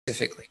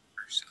specifically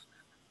for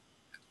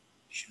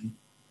salvation.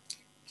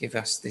 Give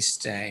us this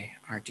day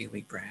our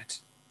daily bread.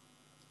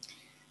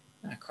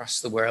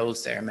 Across the world,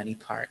 there are many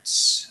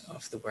parts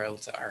of the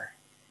world that are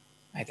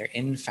either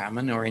in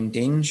famine or in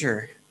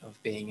danger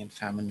of being in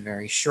famine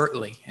very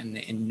shortly.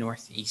 In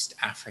northeast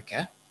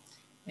Africa,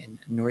 in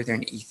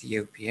northern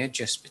Ethiopia,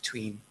 just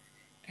between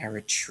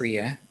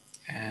Eritrea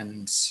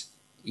and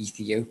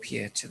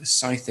Ethiopia to the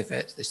south of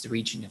it, there's the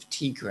region of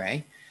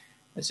Tigray.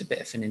 There's a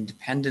bit of an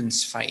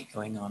independence fight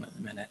going on at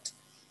the minute.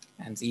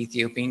 And the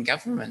Ethiopian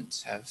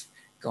government have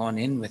gone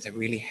in with a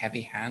really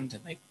heavy hand,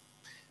 and they've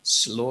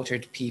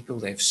slaughtered people,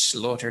 they've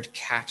slaughtered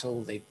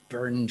cattle, they've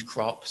burned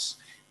crops,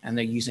 and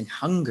they're using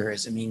hunger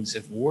as a means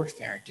of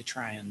warfare to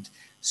try and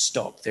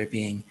stop there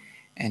being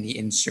any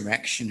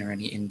insurrection or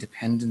any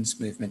independence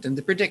movement. And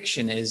the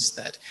prediction is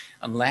that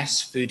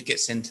unless food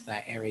gets into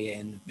that area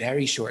in a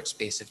very short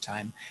space of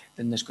time,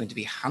 then there's going to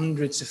be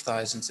hundreds of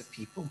thousands of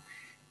people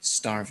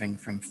starving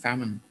from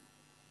famine,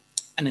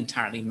 an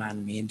entirely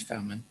man-made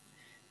famine.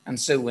 And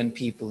so when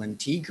people in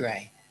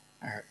Tigray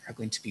are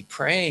going to be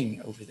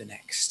praying over the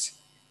next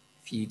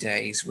few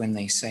days, when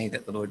they say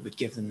that the Lord would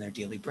give them their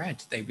daily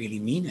bread, they really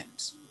mean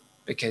it,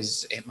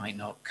 because it might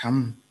not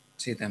come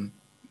to them.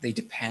 They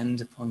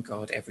depend upon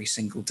God every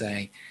single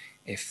day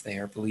if they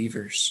are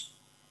believers.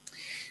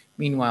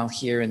 Meanwhile,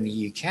 here in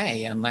the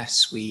UK,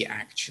 unless we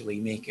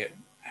actually make it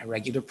a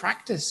regular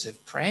practice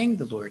of praying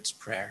the Lord's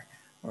Prayer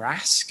or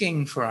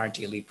asking for our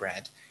daily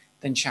bread,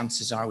 then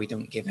chances are we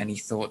don't give any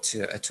thought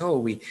to it at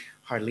all. We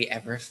hardly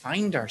ever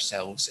find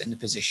ourselves in a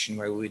position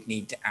where we would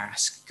need to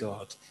ask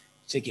God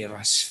to give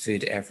us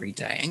food every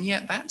day. And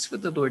yet that's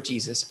what the Lord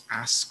Jesus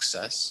asks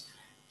us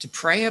to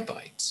pray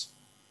about.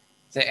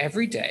 That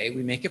every day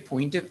we make a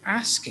point of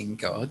asking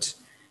God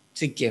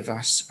to give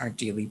us our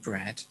daily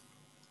bread.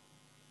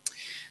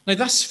 Now,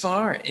 thus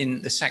far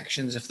in the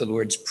sections of the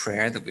Lord's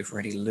Prayer that we've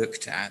already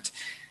looked at,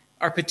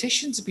 our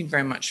petitions have been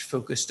very much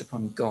focused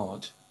upon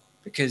God,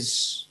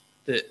 because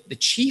the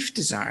chief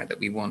desire that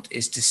we want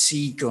is to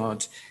see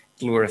God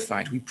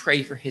glorified. We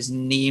pray for his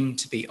name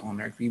to be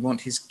honored. We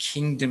want his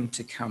kingdom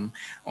to come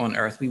on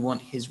earth. We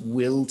want his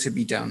will to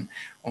be done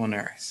on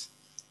earth.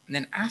 And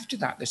then after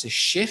that, there's a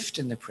shift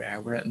in the prayer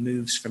where it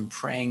moves from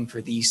praying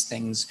for these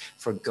things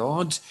for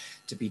God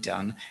to be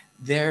done.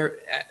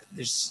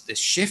 There's this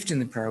shift in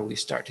the prayer where we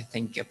start to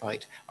think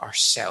about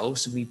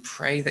ourselves, and we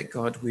pray that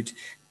God would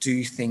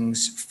do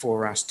things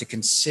for us, to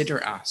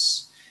consider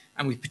us.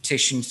 And we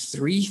petition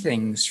three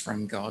things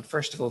from God.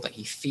 First of all, that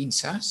he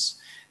feeds us,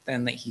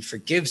 then that he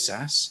forgives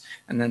us,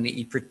 and then that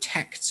he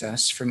protects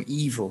us from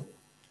evil.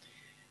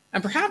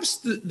 And perhaps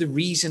the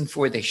reason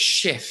for the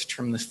shift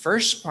from the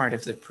first part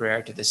of the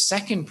prayer to the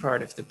second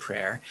part of the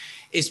prayer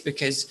is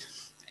because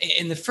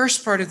in the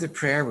first part of the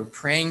prayer, we're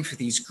praying for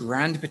these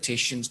grand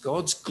petitions,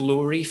 God's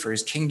glory, for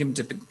his kingdom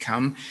to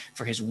come,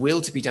 for his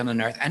will to be done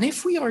on earth. And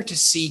if we are to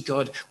see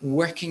God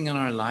working in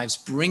our lives,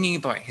 bringing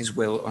about his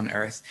will on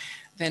earth,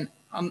 then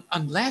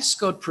unless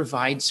God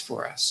provides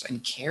for us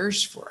and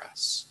cares for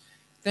us,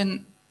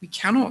 then we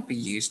cannot be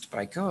used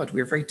by God.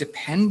 We're very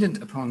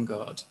dependent upon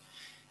God.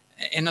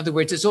 In other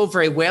words, it's all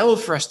very well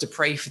for us to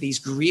pray for these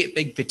great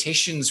big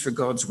petitions for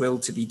God's will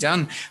to be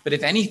done. But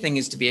if anything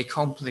is to be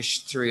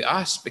accomplished through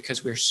us,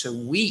 because we're so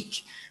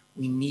weak,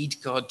 we need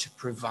God to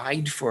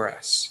provide for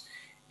us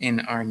in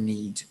our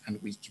need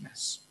and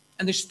weakness.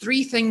 And there's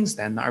three things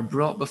then that are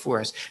brought before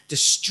us to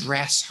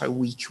stress how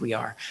weak we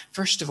are.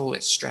 First of all,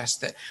 it's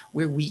stressed that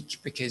we're weak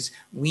because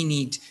we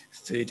need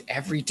food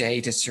every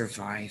day to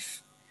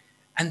survive.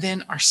 And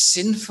then our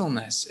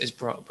sinfulness is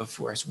brought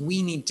before us.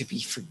 We need to be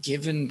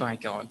forgiven by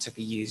God to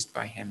be used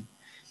by him.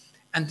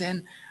 And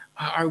then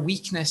our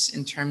weakness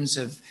in terms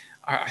of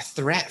our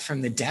threat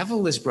from the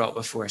devil is brought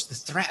before us. The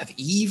threat of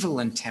evil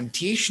and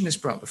temptation is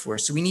brought before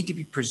us. So we need to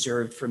be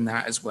preserved from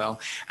that as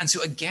well. And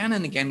so again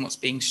and again, what's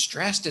being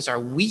stressed is our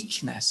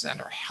weakness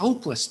and our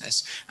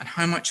helplessness and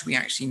how much we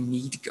actually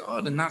need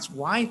God. And that's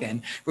why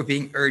then we're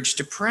being urged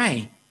to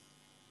pray.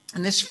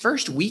 And this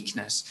first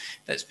weakness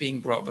that's being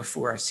brought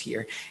before us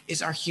here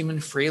is our human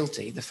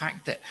frailty, the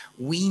fact that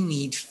we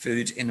need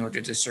food in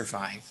order to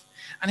survive.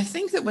 And I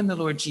think that when the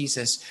Lord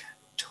Jesus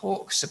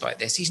talks about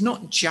this, he's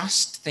not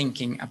just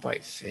thinking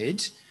about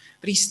food,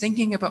 but he's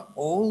thinking about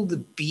all the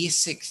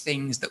basic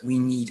things that we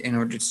need in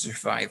order to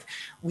survive.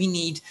 We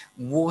need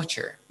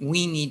water.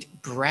 We need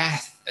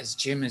breath, as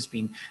Jim has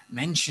been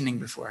mentioning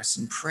before us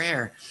in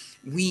prayer.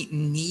 We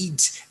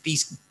need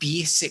these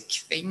basic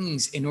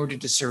things in order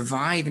to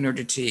survive, in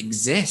order to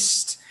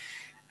exist.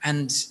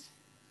 And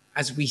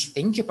as we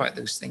think about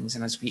those things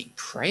and as we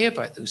pray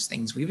about those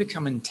things, we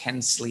become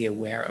intensely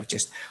aware of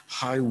just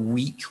how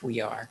weak we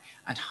are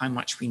and how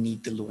much we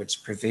need the Lord's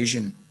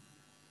provision.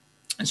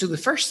 And so the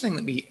first thing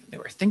that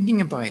we're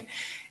thinking about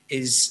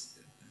is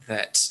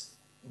that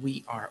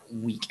we are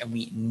weak and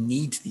we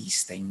need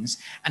these things.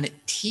 And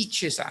it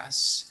teaches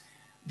us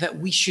that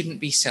we shouldn't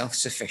be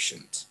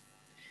self-sufficient,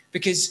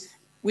 because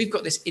we've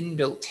got this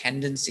inbuilt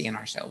tendency in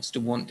ourselves to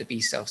want to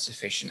be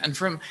self-sufficient. And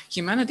from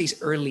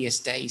humanity's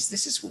earliest days,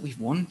 this is what we've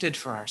wanted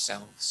for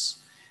ourselves.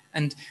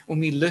 And when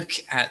we look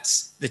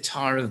at the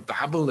Tower of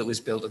Babel that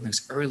was built in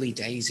those early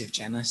days of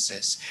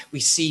Genesis, we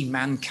see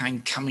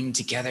mankind coming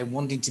together,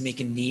 wanting to make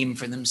a name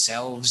for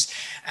themselves,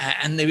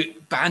 and they're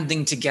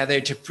banding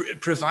together to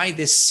provide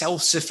this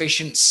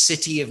self-sufficient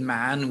city of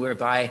man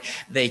whereby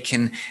they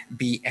can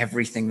be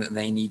everything that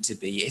they need to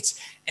be. It's,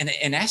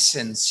 in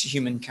essence,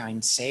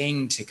 humankind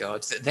saying to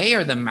God that they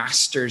are the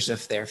masters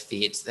of their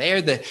fate. They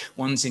are the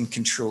ones in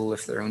control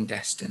of their own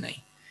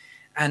destiny.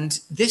 And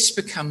this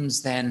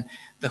becomes then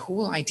the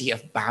whole idea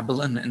of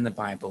Babylon in the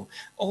Bible,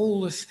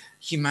 all of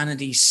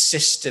humanity's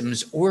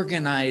systems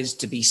organized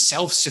to be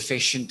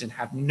self-sufficient and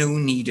have no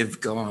need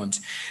of God.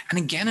 And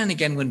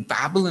again, when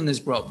Babylon is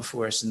brought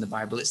before us in the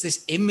Bible, it's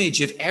this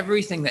image of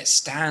everything that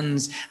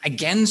stands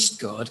against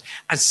God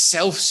as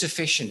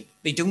self-sufficient.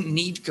 They don't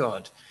need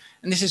God.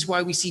 And this is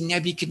why we see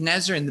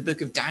Nebuchadnezzar in the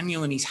book of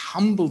Daniel, and he's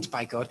humbled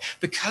by God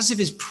because of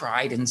his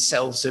pride and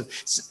sense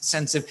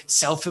of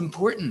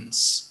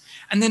self-importance.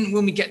 And then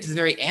when we get to the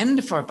very end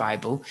of our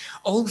Bible,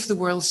 all of the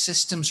world's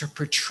systems are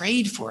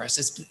portrayed for us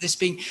as this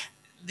being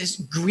this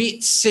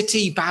great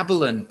city,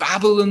 Babylon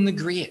the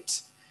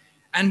Great.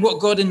 And what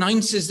God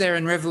announces there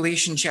in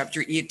Revelation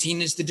chapter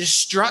 18 is the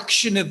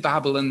destruction of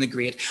Babylon the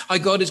Great, how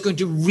God is going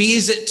to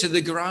raze it to the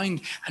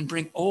ground and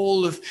bring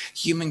all of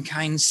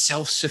humankind's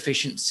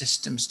self-sufficient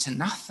systems to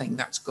nothing.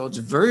 That's God's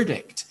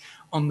verdict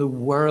on the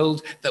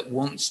world that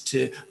wants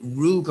to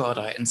rule God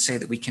out and say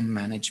that we can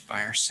manage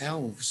by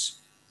ourselves.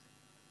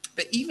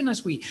 But even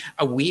as we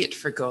await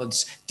for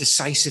God's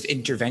decisive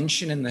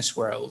intervention in this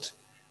world,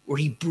 where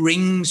he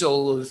brings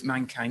all of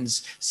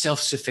mankind's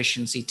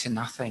self-sufficiency to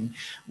nothing,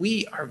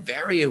 we are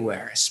very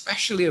aware,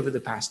 especially over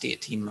the past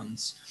 18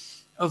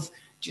 months, of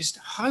just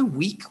how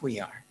weak we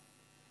are,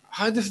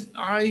 how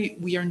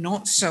we are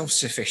not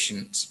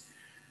self-sufficient.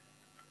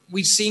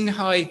 We've seen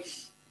how a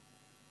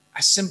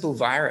simple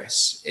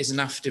virus is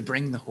enough to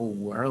bring the whole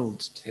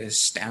world to a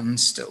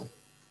standstill.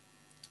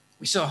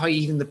 We saw how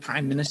even the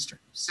Prime Minister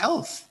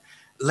himself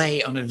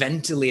lay on a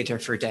ventilator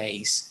for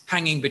days,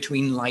 hanging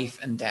between life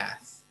and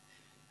death.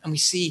 And we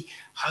see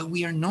how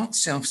we are not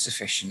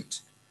self-sufficient.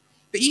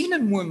 But even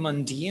in more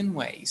mundane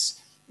ways,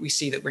 we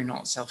see that we're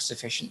not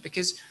self-sufficient,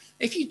 because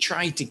if you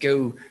try to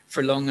go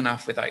for long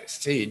enough without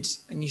food,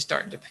 then you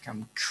start to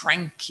become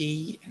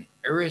cranky and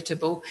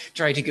irritable.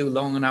 Try to go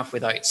long enough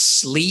without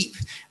sleep,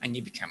 and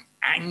you become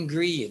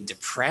angry and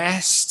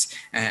depressed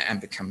and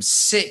become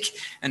sick.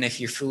 And if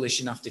you're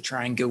foolish enough to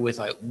try and go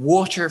without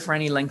water for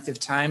any length of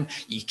time,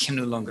 you can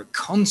no longer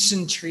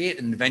concentrate,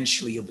 and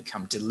eventually you'll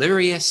become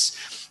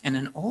delirious. And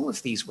in all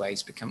of these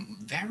ways, become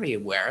very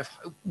aware of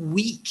how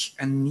weak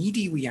and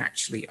needy we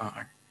actually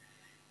are.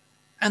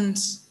 And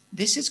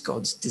this is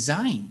God's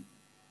design.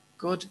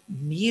 God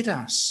made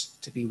us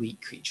to be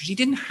weak creatures. He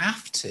didn't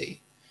have to.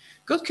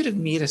 God could have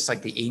made us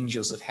like the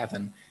angels of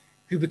heaven,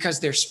 who, because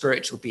they're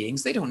spiritual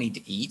beings, they don't need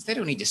to eat, they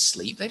don't need to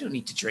sleep, they don't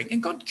need to drink.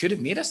 And God could have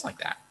made us like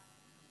that.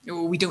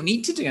 We don't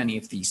need to do any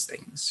of these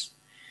things.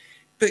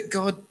 But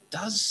God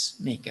does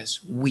make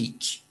us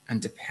weak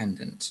and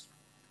dependent.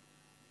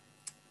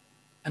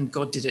 And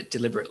God did it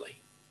deliberately.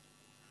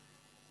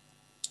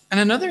 And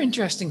another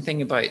interesting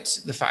thing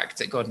about the fact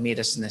that God made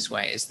us in this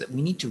way is that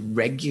we need to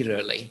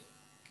regularly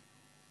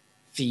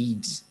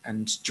feed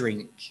and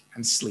drink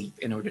and sleep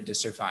in order to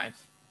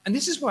survive. And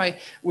this is why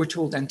we're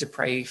told then to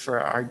pray for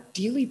our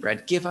daily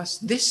bread. Give us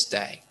this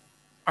day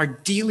our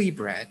daily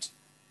bread.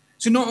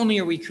 So not only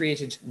are we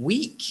created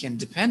weak and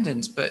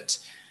dependent, but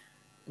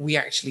we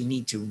actually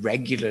need to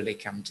regularly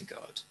come to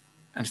God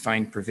and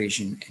find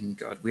provision in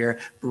God. We're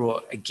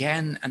brought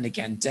again and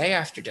again, day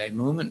after day,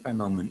 moment by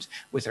moment,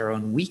 with our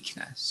own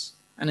weakness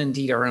and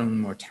indeed our own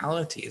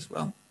mortality as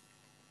well.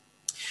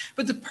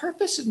 But the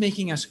purpose of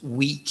making us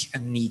weak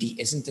and needy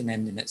isn't an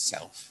end in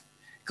itself.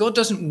 God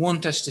doesn't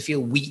want us to feel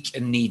weak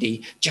and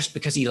needy just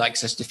because he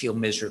likes us to feel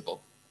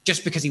miserable,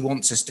 just because he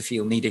wants us to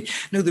feel needy.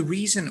 No, the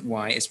reason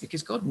why is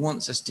because God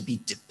wants us to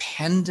be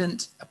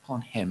dependent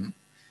upon him,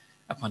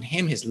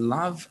 his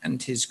love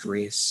and his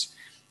grace.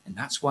 And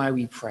that's why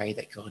we pray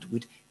that God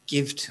would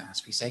give to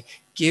us. We say,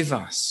 give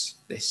us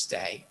this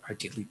day our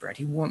daily bread.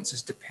 He wants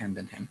us to depend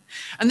on him.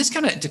 And this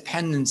kind of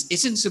dependence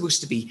isn't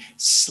supposed to be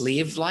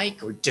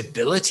slave-like or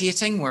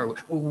debilitating, where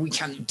we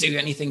can't do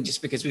anything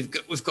just because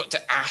we've got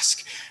to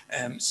ask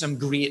some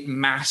great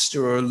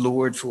master or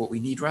Lord for what we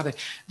need. Rather,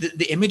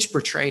 the image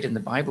portrayed in the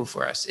Bible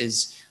for us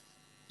is,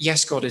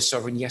 yes, God is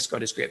sovereign, yes,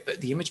 God is great, but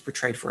the image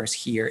portrayed for us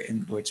here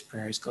in the Lord's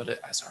Prayer is God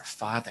as our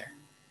Father.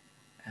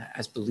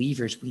 As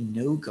believers, we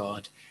know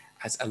God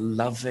as a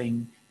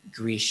loving,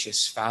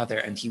 gracious Father,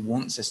 and he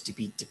wants us to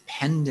be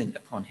dependent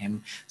upon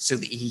him so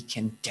that he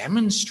can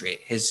demonstrate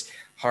his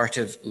heart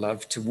of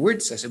love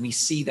towards us. And we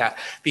see that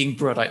being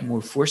brought out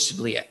more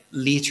forcibly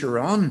later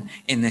on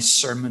in this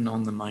Sermon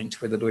on the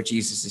Mount, where the Lord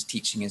Jesus is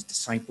teaching his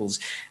disciples.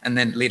 And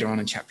then later on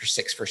in chapter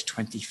 6, verse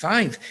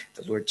 25,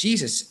 the Lord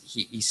Jesus,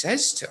 he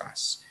says to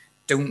us,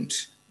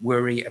 don't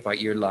worry about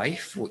your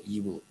life, what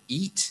you will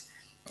eat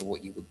or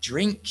what you will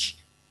drink,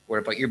 or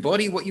about your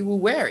body, what you will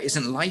wear.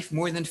 Isn't life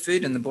more than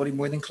food and the body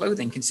more than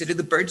clothing? Consider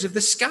the birds of the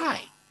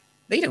sky.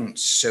 They don't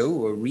sow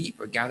or reap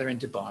or gather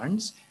into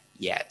barns,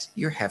 yet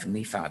your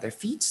heavenly Father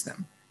feeds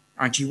them.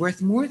 Aren't you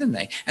worth more than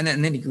they? And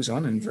then he goes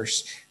on in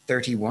verse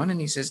 31 and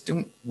he says,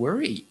 don't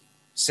worry,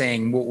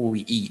 saying, what will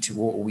we eat,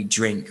 what will we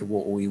drink, or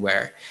what will we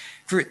wear?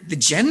 For the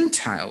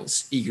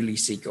Gentiles eagerly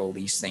seek all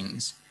these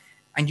things,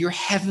 and your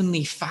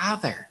heavenly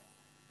Father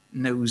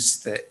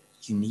knows that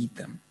you need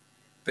them.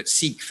 But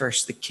seek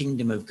first the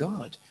kingdom of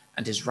God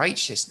and his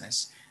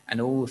righteousness,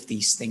 and all of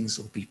these things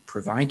will be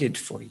provided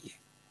for you.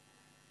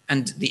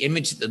 And the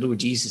image that the Lord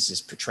Jesus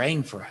is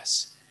portraying for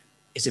us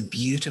is a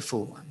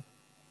beautiful one.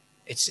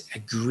 It's a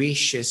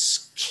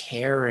gracious,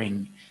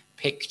 caring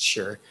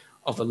picture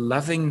of a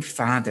loving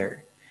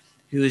Father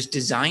who has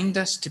designed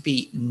us to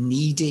be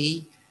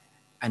needy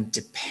and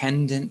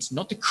dependent,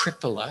 not to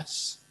cripple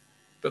us,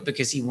 but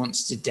because he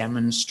wants to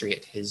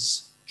demonstrate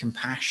his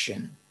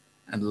compassion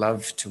and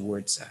love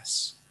towards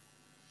us.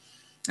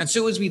 And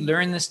so as we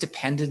learn this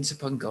dependence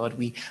upon God,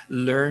 we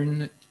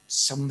learn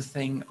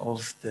something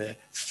of the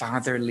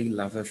fatherly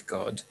love of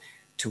God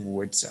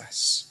towards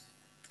us.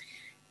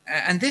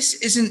 And this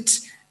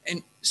isn't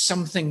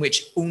something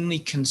which only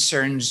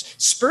concerns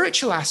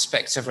spiritual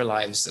aspects of our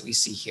lives that we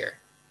see here.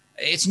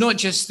 It's not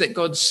just that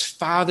God's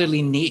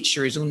fatherly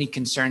nature is only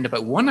concerned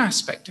about one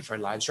aspect of our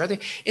lives. Rather,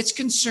 it's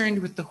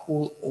concerned with the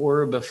whole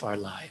orb of our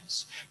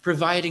lives,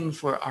 providing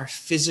for our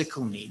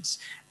physical needs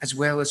as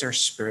well as our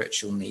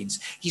spiritual needs.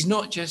 He's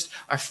not just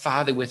our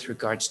Father with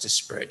regards to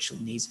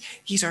spiritual needs.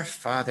 He's our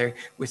Father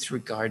with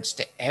regards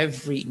to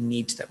every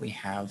need that we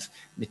have,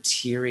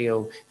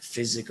 material,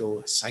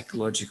 physical,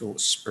 psychological,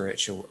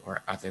 spiritual,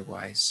 or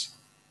otherwise.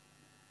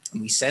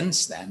 And we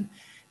sense then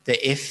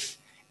that if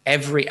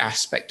every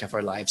aspect of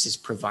our lives is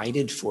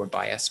provided for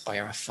by us, by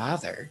our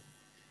Father,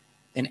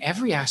 then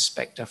every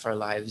aspect of our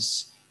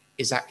lives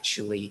is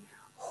actually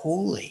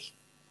holy.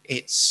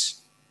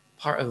 It's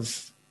part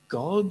of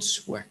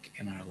God's work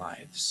in our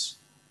lives.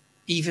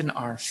 Even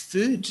our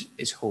food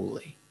is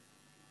holy.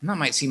 And that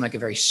might seem like a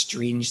very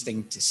strange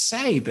thing to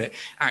say, but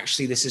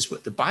actually this is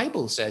what the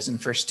Bible says in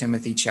 1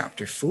 Timothy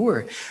chapter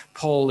 4.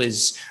 Paul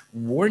is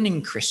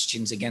warning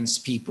Christians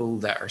against people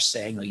that are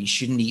saying, oh, you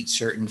shouldn't eat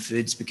certain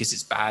foods because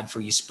it's bad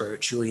for you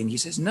spiritually. And he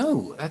says,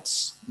 no,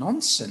 that's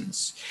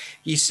nonsense.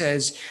 He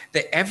says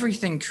that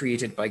everything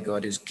created by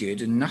God is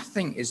good and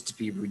nothing is to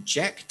be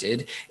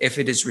rejected if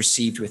it is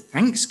received with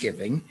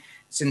thanksgiving,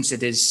 since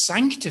it is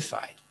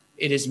sanctified,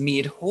 it is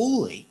made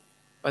holy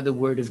by the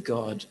word of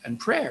God and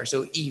prayer.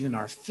 So even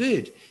our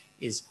food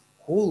is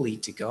holy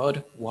to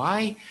God.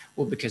 Why?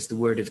 Well, because the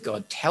word of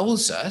God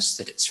tells us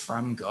that it's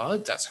from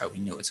God. That's how we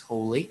know it's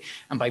holy.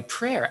 And by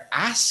prayer,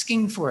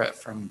 asking for it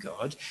from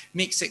God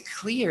makes it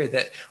clear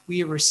that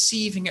we are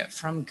receiving it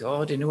from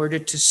God in order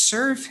to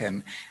serve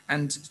him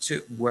and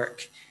to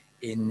work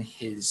in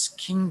his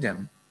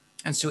kingdom.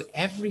 And so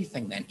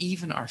everything then,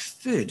 even our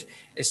food,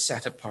 is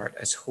set apart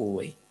as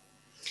holy.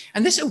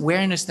 And this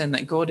awareness then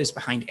that God is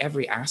behind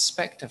every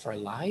aspect of our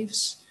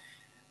lives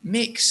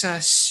makes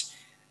us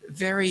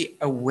very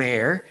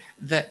aware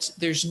that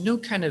there's no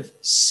kind of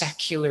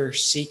secular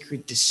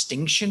sacred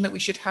distinction that we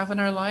should have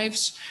in our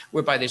lives,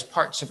 whereby there's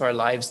parts of our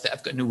lives that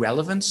have got no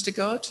relevance to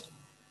God,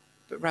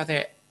 but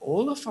rather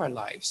all of our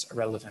lives are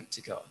relevant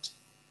to God,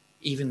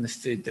 even the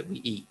food that we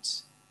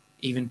eat,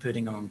 even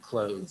putting on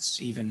clothes,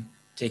 even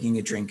taking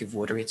a drink of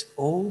water. It's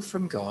all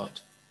from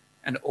God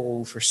and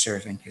all for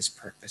serving his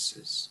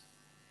purposes.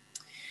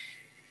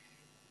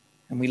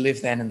 And we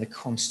live then in the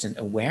constant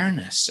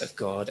awareness of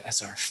God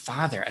as our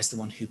Father, as the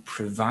one who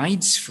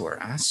provides for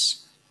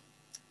us.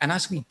 And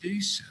as we do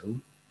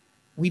so,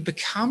 we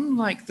become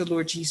like the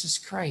Lord Jesus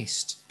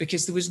Christ,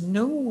 because there was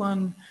no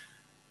one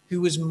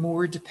who was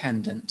more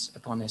dependent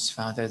upon his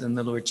Father than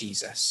the Lord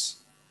Jesus.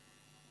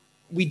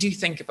 We do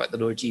think about the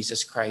Lord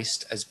Jesus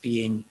Christ as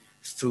being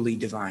fully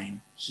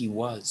divine. He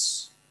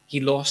was. He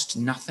lost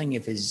nothing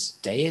of his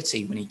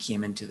deity when he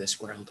came into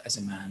this world as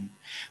a man.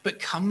 But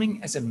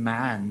coming as a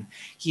man,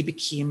 he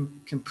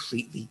became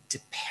completely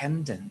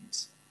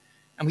dependent.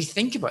 And we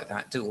think about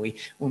that, don't we,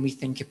 when we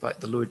think about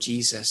the Lord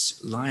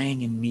Jesus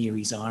lying in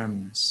Mary's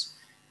arms.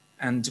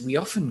 And we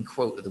often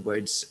quote the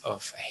words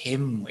of a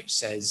hymn which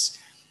says,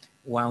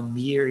 what's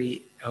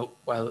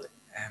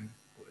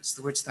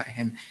the words of that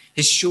hymn?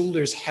 His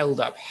shoulders held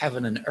up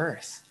heaven and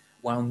earth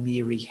while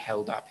Mary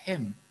held up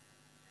him.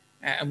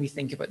 And we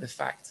think about the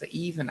fact that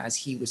even as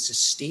he was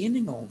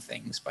sustaining all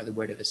things by the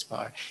word of his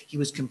power, he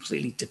was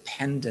completely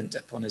dependent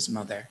upon his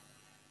mother.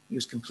 He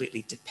was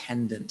completely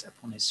dependent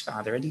upon his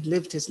Father. And he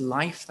lived his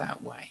life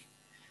that way,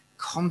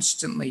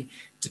 constantly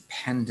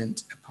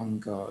dependent upon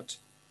God.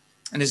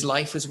 And his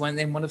life was one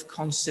of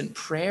constant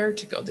prayer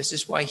to God. This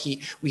is why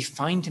we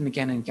find him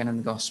again and again in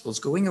the Gospels,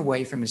 going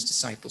away from his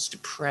disciples to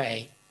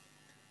pray,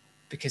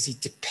 because he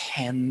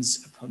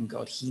depends upon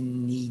God. He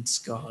needs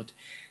God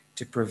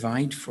to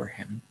provide for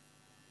him.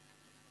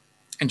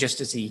 And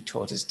just as he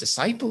taught his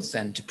disciples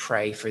then to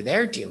pray for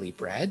their daily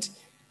bread,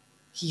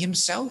 he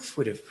himself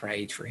would have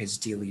prayed for his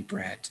daily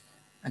bread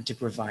and to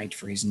provide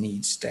for his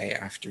needs day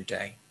after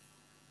day.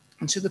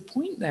 And so the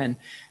point then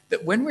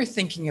that when we're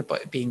thinking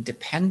about being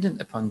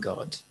dependent upon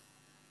God,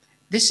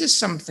 This is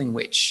something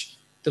which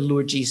the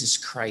Lord Jesus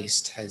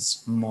Christ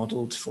has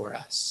modeled for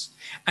us.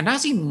 And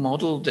as he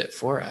modeled it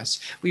for us,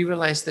 we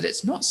realize that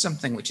it's not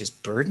something which is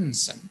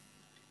burdensome.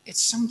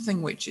 It's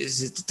something which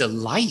is a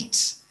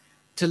delight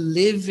to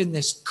live in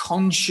this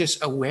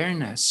conscious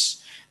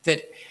awareness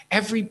that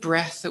every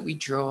breath that we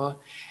draw,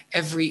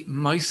 every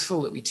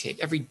mouthful that we take,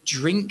 every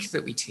drink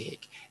that we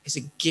take is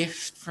a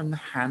gift from the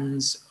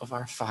hands of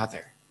our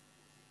Father.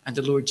 And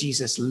the Lord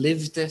Jesus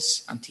lived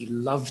this and he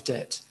loved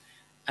it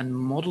and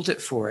modeled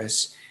it for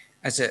us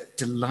as a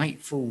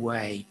delightful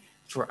way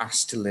for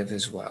us to live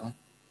as well.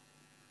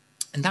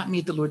 And that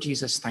made the Lord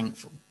Jesus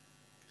thankful.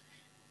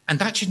 And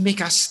that should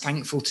make us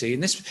thankful too.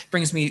 And this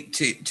brings me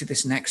to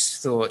this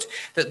next thought,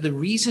 that the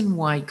reason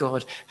why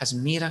God has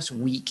made us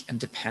weak and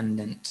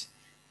dependent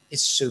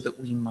is so that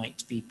we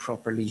might be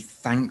properly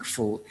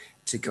thankful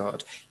to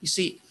God. You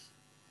see,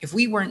 if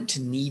we weren't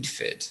to need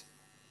food,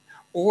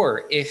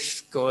 or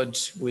if God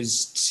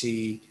was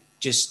to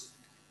just,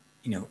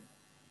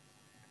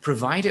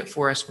 provide it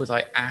for us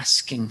without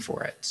asking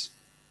for it,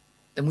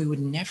 then we would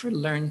never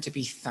learn to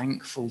be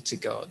thankful to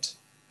God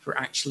for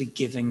actually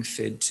giving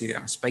food to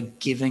us, by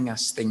giving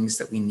us things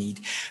that we need.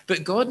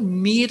 But God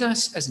made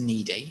us as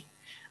needy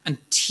and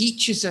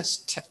teaches us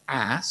to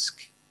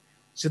ask,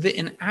 so that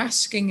in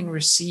asking and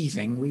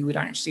receiving, we would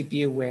actually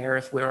be aware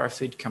of where our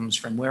food comes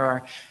from,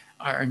 where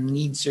our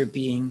needs are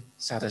being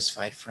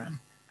satisfied from,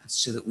 and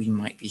so that we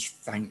might be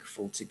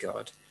thankful to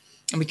God.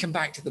 And we come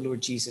back to the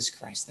Lord Jesus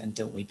Christ then,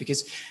 don't we?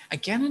 Because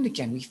again and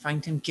again, we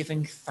find him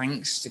giving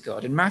thanks to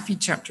God. In Matthew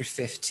chapter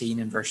 15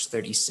 and verse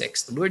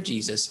 36, the Lord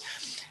Jesus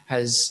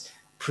has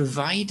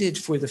provided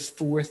for the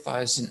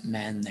 4,000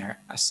 men there,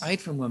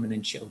 aside from women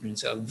and children,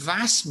 so a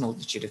vast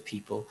multitude of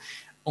people,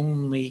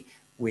 only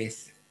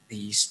with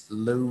these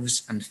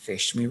loaves and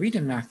fish. We read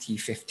in Matthew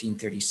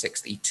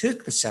 15:36 that he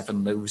took the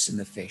 7 loaves and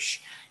the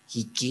fish,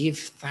 he gave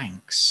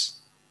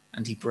thanks,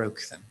 and he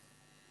broke them.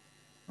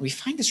 We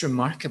find this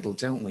remarkable,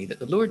 don't we, that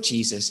the Lord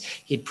Jesus,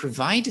 he had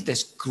provided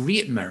this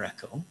great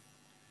miracle,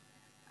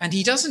 and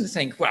he doesn't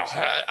think, well,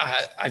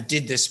 I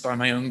did this by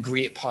my own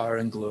great power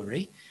and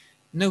glory.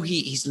 No,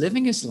 he's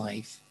living his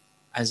life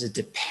as a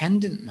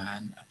dependent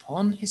man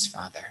upon his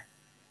Father,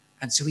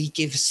 and so he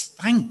gives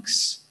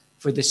thanks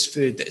for this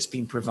food that has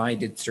been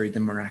provided through the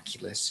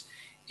miraculous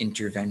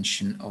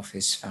intervention of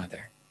his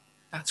Father.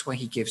 That's why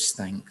he gives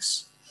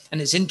thanks. And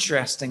it's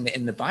interesting that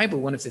in the Bible,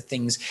 one of the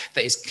things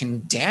that is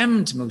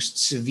condemned most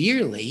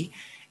severely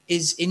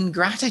is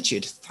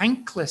ingratitude,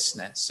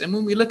 thanklessness. And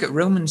when we look at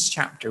Romans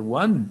chapter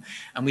 1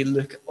 and we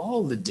look at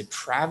all the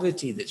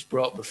depravity that's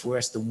brought before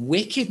us, the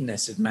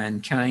wickedness of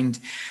mankind,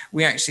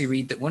 we actually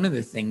read that one of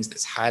the things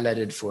that's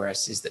highlighted for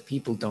us is that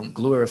people don't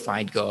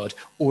glorify God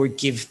or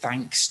give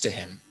thanks to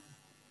him.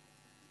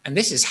 And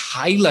this is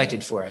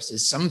highlighted for us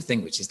as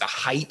something which is the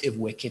height of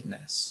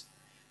wickedness,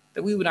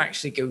 that we would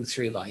actually go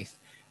through life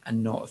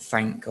and not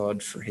thank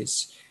God for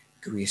his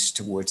grace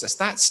towards us.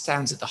 That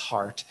stands at the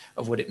heart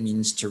of what it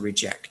means to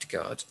reject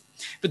God.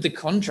 But the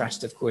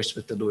contrast, of course,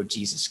 with the Lord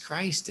Jesus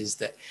Christ is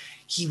that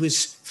he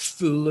was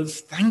full of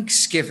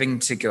thanksgiving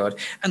to God.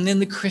 And then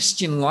the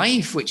Christian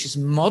life, which is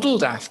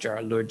modeled after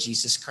our Lord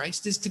Jesus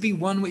Christ, is to be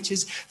one which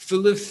is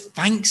full of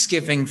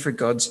thanksgiving for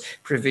God's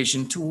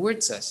provision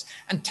towards us.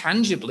 And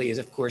tangibly, as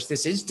of course,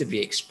 this is to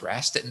be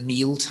expressed at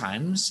meal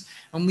times.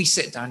 When we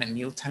sit down at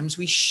meal times,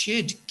 we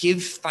should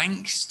give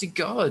thanks to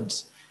God.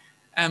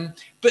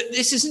 But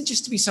this isn't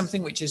just to be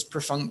something which is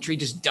perfunctory,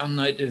 just done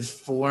out of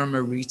form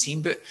or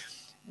routine, but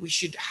we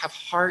should have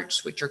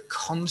hearts which are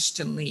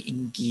constantly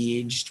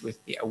engaged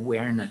with the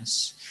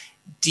awareness,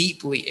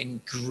 deeply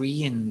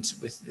ingrained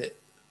with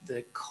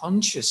the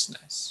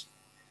consciousness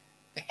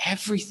that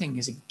everything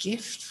is a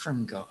gift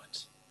from God.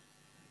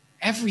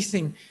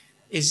 Everything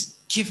is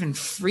given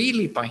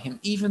freely by him,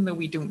 even though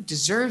we don't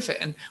deserve it.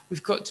 And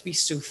we've got to be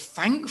so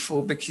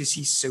thankful because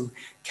he's so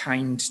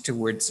kind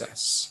towards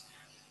us.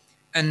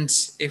 And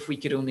if we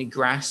could only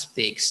grasp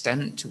the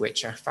extent to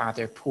which our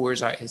Father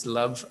pours out his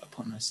love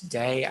upon us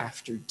day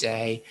after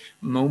day,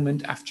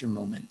 moment after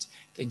moment,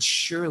 then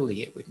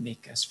surely it would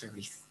make us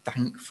very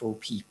thankful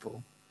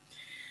people.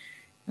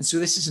 And so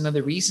this is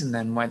another reason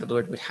then why the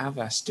Lord would have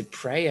us to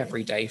pray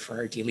every day for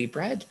our daily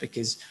bread,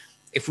 because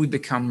if we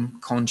become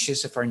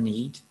conscious of our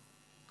need,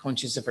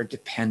 conscious of our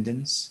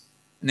dependence,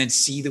 and then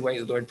see the way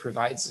the Lord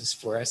provides this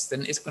for us,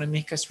 then it's going to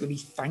make us really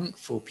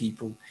thankful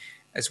people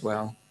as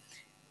well.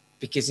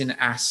 Because in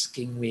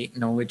asking, we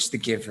acknowledge the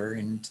giver,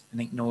 and in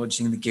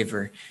acknowledging the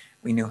giver,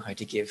 we know how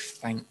to give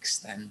thanks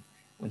then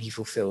when he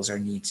fulfills our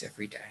needs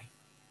every day.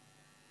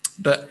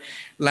 But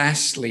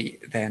lastly,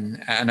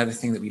 then, another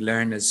thing that we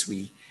learn as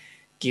we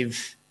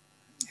give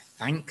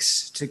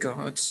thanks to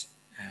God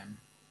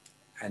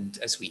and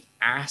as we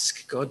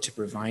ask God to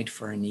provide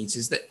for our needs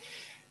is that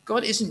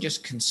God isn't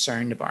just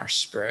concerned about our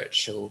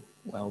spiritual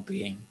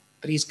well-being,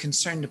 but he's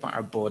concerned about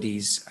our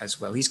bodies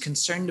as well. He's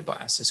concerned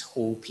about us as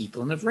whole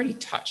people. And I've already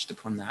touched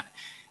upon that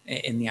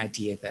in the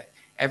idea that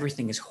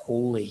everything is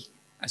holy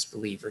as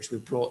believers. We're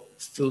brought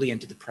fully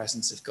into the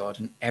presence of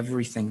God, and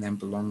everything then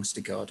belongs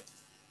to God.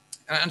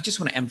 And I just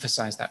want to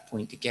emphasize that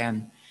point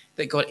again,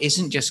 that God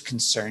isn't just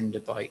concerned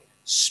about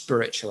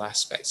spiritual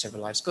aspects of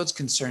our lives. God's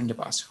concerned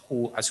about us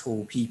as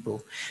whole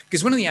people.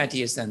 Because one of the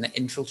ideas then that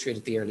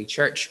infiltrated the early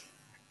church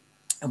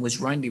and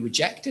was roundly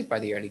rejected by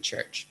the early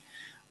church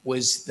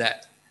was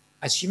that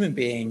as human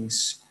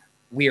beings,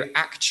 we are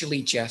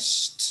actually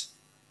just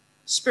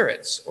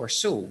spirits or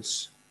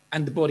souls,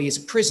 and the body is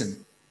a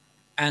prison.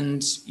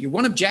 And your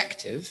one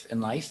objective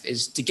in life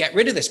is to get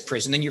rid of this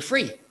prison and you're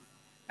free.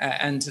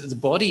 And the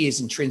body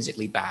is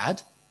intrinsically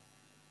bad.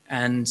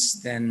 And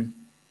then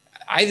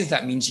either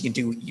that means you can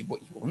do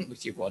what you want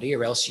with your body,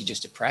 or else you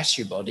just oppress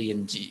your body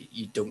and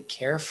you don't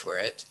care for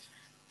it.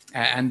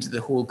 And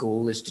the whole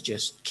goal is to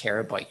just care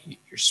about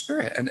your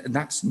spirit. And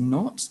that's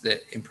not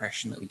the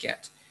impression that we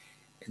get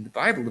in the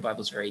Bible. The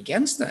Bible is very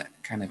against that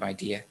kind of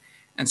idea.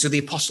 And so the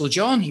Apostle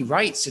John, he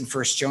writes in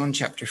 1 John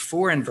chapter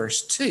 4 and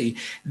verse 2,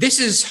 this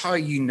is how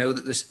you know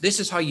that this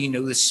is how you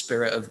know the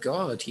Spirit of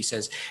God. He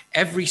says,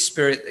 every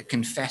spirit that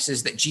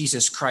confesses that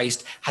Jesus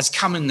Christ has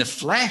come in the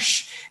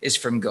flesh is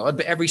from God,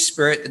 but every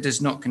spirit that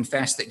does not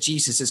confess that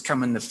Jesus has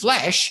come in the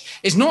flesh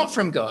is not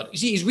from God. You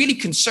see, he's really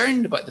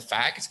concerned about the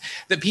fact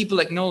that people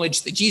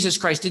acknowledge that Jesus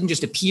Christ didn't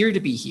just appear to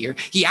be here.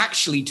 He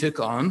actually took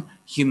on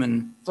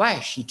human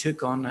flesh. He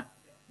took on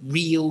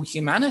real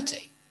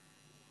humanity.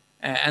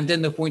 And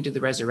then the point of the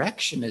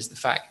resurrection is the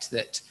fact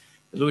that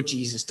the Lord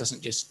Jesus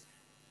doesn't just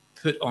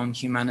put on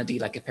humanity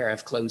like a pair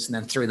of clothes and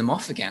then throw them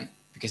off again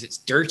because it's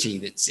dirty,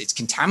 it's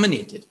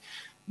contaminated.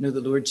 No,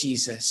 the Lord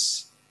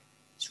Jesus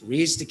is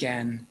raised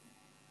again,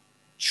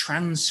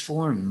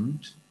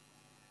 transformed,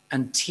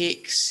 and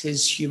takes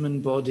his human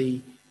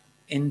body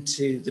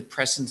into the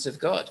presence of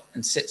God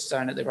and sits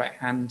down at the right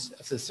hand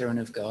of the throne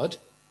of God,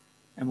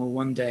 and will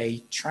one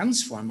day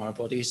transform our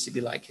bodies to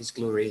be like his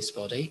glorious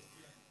body.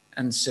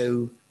 And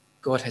so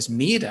God has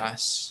made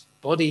us,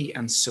 body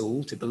and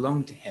soul, to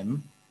belong to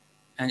him.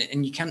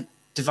 And you can't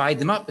divide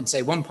them up and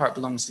say one part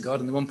belongs to God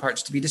and the one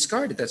part's to be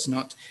discarded. That's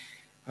not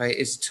how it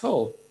is at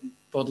all.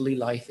 Bodily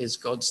life is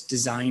God's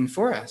design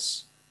for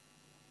us.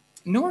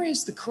 Nor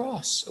is the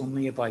cross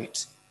only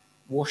about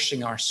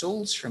washing our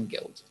souls from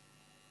guilt.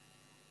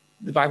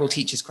 The Bible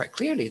teaches quite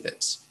clearly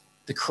that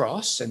the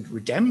cross and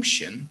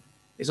redemption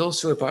is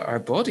also about our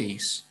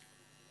bodies.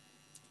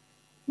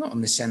 Not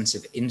in the sense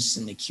of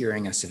instantly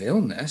curing us of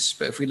illness,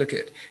 but if we look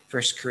at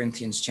 1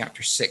 Corinthians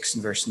chapter 6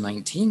 and verse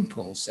 19,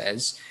 Paul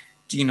says,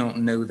 do you not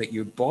know that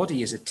your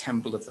body is a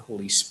temple of the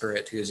Holy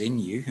Spirit who is in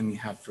you, whom you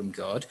have from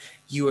God?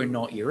 You are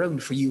not your own,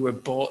 for you were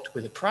bought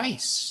with a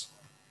price.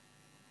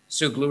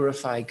 So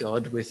glorify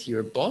God with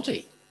your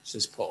body,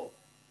 says Paul.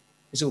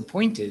 His whole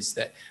point is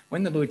that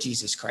when the Lord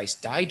Jesus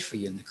Christ died for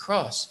you on the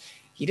cross,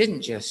 he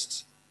didn't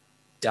just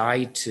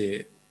die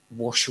to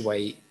wash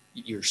away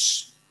your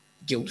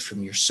guilt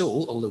from your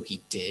soul, although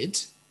he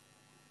did,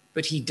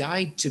 but he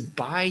died to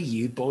buy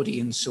you body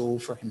and soul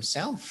for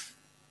himself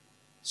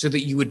so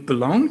that you would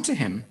belong to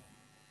him.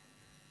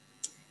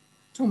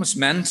 Thomas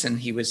Manton,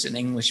 he was an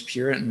English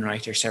Puritan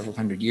writer several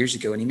hundred years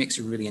ago, and he makes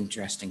a really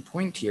interesting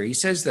point here. He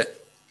says that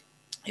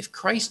if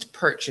Christ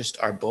purchased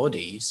our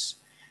bodies,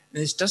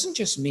 this doesn't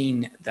just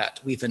mean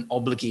that we have an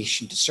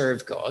obligation to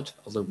serve God,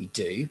 although we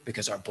do,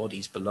 because our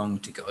bodies belong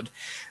to God,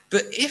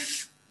 but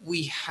if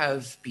we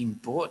have been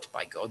bought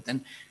by God,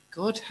 then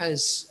God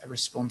has a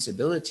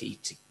responsibility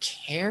to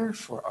care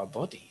for our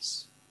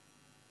bodies.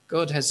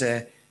 God has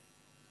an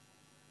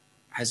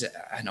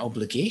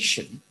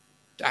obligation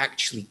to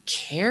actually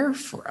care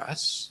for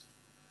us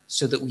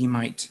so that we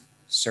might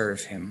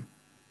serve him.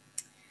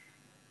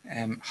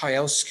 How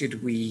else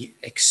could we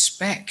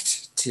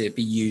expect to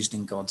be used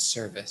in God's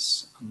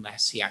service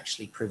unless he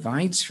actually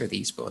provides for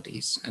these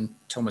bodies? And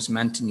Thomas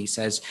Manton, he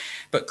says,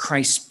 but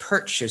Christ's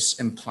purchase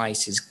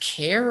implies his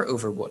care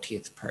over what he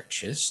hath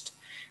purchased.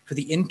 For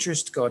the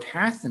interest God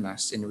hath in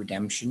us in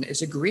redemption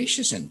is a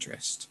gracious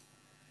interest.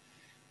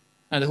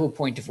 Now, the whole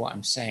point of what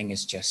I'm saying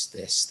is just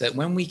this, that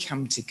when we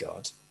come to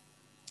God,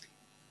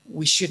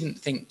 we shouldn't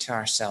think to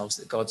ourselves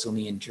that God's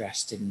only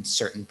interested in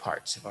certain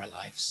parts of our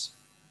lives.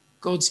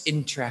 God's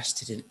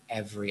interested in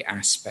every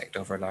aspect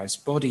of our lives,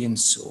 body and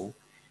soul.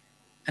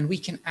 And we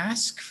can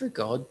ask for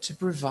God to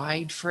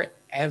provide for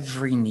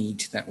every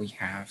need that we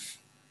have.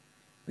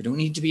 We don't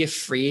need to be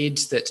afraid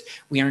that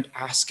we aren't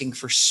asking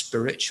for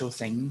spiritual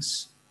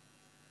things.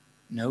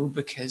 No,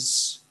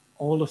 because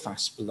all of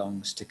us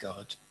belongs to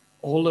God.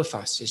 All of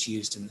us is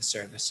used in the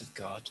service of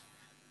God.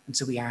 And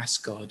so we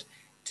ask God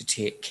to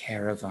take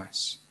care of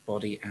us,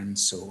 body and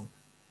soul.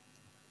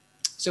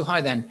 So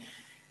how then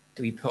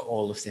do we put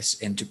all of this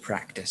into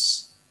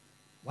practice?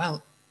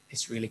 Well,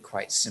 it's really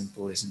quite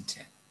simple, isn't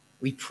it?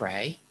 We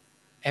pray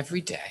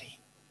every day,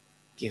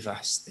 give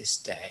us this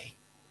day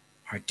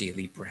our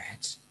daily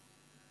bread.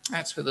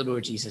 That's what the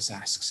Lord Jesus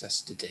asks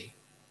us to do.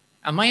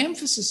 And my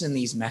emphasis in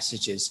these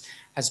messages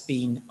has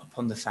been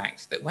upon the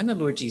fact that when the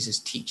Lord Jesus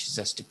teaches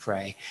us to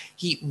pray,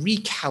 he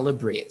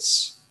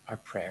recalibrates our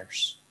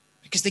prayers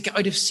because they get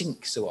out of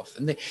sync so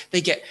often.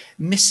 They get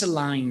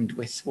misaligned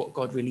with what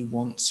God really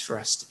wants for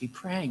us to be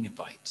praying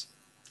about.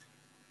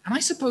 And I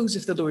suppose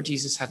if the Lord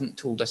Jesus hadn't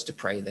told us to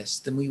pray this,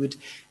 then we would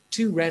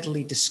too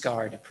readily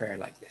discard a prayer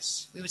like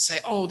this. We would say,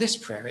 oh, this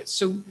prayer, it's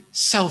so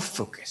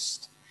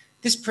self-focused.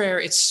 This prayer,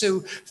 it's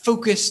so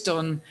focused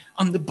on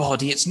the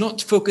body. It's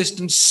not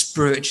focused on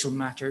spiritual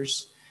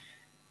matters.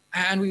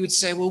 And we would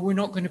say, well, we're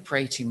not going to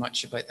pray too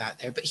much about that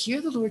there. But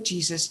here the Lord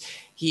Jesus,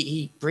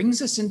 he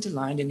brings us into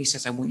line and he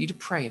says, I want you to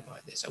pray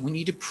about this. I want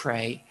you to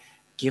pray,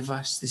 give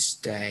us this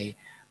day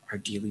our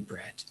daily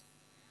bread.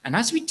 And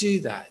as we do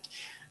that,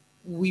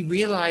 we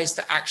realize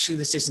that actually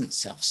this isn't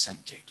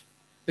self-centered,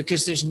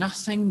 because there's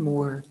nothing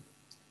more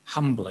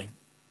humbling,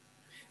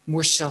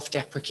 more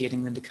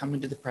self-deprecating than to come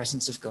into the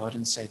presence of God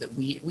and say that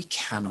we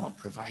cannot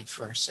provide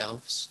for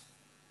ourselves.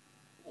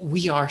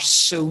 We are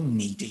so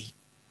needy.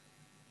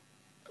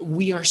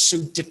 We are so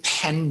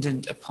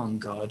dependent upon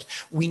God.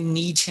 We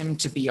need him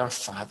to be our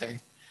Father.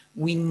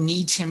 We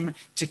need him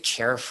to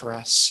care for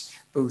us,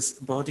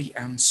 both body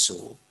and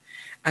soul.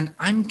 And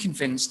I'm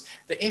convinced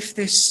that if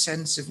this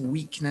sense of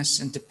weakness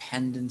and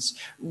dependence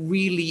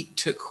really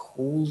took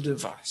hold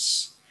of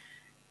us,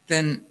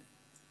 then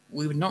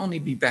we would not only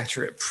be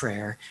better at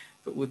prayer,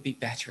 but would be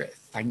better at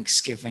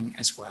thanksgiving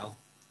as well.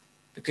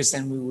 Because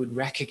then we would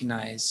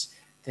recognize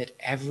that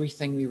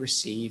everything we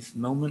receive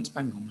moment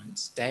by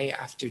moment, day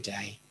after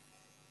day,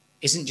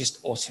 isn't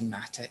just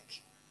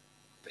automatic,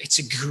 but it's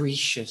a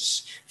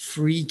gracious,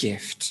 free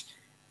gift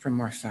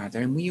from our Father.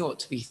 And we ought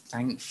to be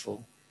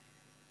thankful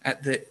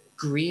at the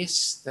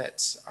grace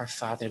that our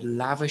Father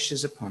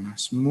lavishes upon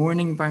us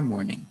morning by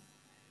morning,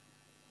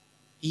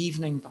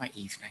 evening by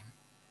evening.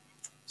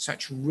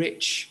 Such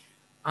rich,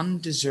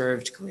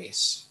 undeserved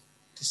grace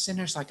to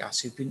sinners like us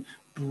who've been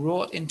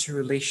brought into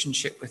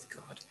relationship with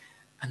God,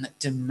 and that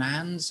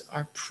demands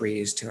our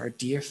praise to our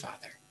dear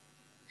Father,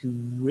 who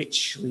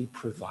richly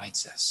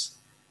provides us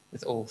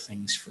with all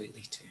things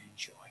freely to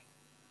enjoy.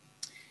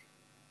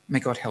 May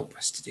God help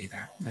us to do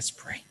that. Let's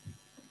pray.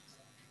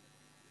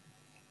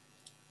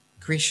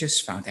 Gracious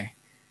Father,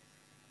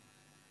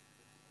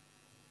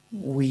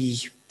 we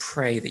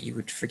pray that you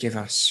would forgive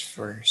us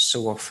for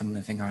so often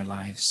living our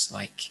lives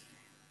like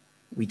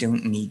we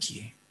don't need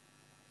you.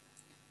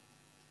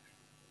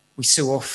 We so often